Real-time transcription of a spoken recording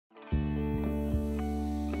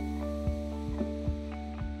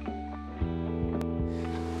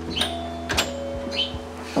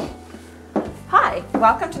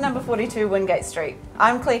welcome to number 42 Wingate Street.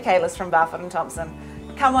 I'm Clare Calis from Barfoot and Thompson.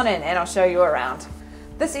 Come on in and I'll show you around.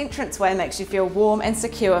 This entranceway makes you feel warm and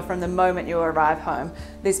secure from the moment you arrive home.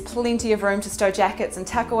 There's plenty of room to stow jackets and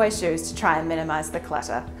tuck away shoes to try and minimise the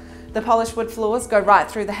clutter. The polished wood floors go right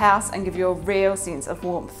through the house and give you a real sense of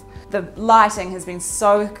warmth. The lighting has been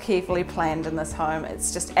so carefully planned in this home.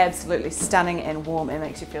 It's just absolutely stunning and warm and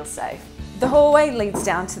makes you feel safe. The hallway leads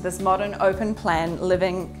down to this modern open plan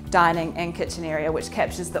living, dining and kitchen area which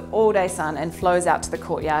captures the all-day sun and flows out to the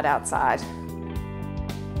courtyard outside.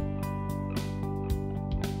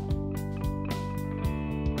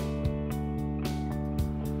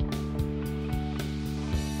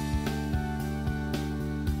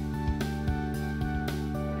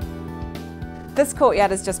 This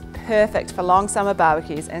courtyard is just perfect for long summer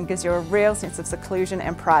barbecues and gives you a real sense of seclusion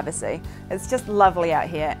and privacy. It's just lovely out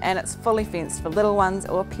here and it's fully fenced for little ones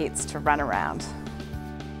or pets to run around.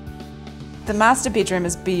 The master bedroom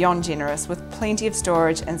is beyond generous with plenty of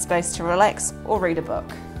storage and space to relax or read a book.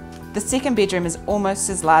 The second bedroom is almost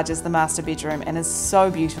as large as the master bedroom and is so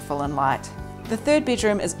beautiful and light. The third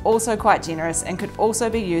bedroom is also quite generous and could also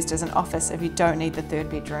be used as an office if you don't need the third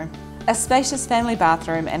bedroom. A spacious family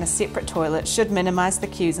bathroom and a separate toilet should minimise the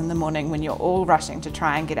queues in the morning when you're all rushing to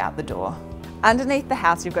try and get out the door. Underneath the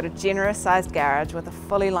house you've got a generous sized garage with a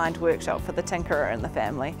fully lined workshop for the tinkerer in the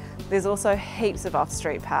family. There's also heaps of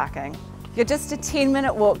off-street parking. You're just a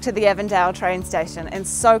 10-minute walk to the Avondale train station and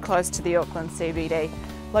so close to the Auckland CBD.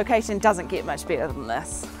 Location doesn't get much better than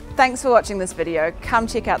this. Thanks for watching this video. Come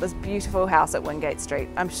check out this beautiful house at Wingate Street.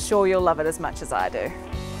 I'm sure you'll love it as much as I do.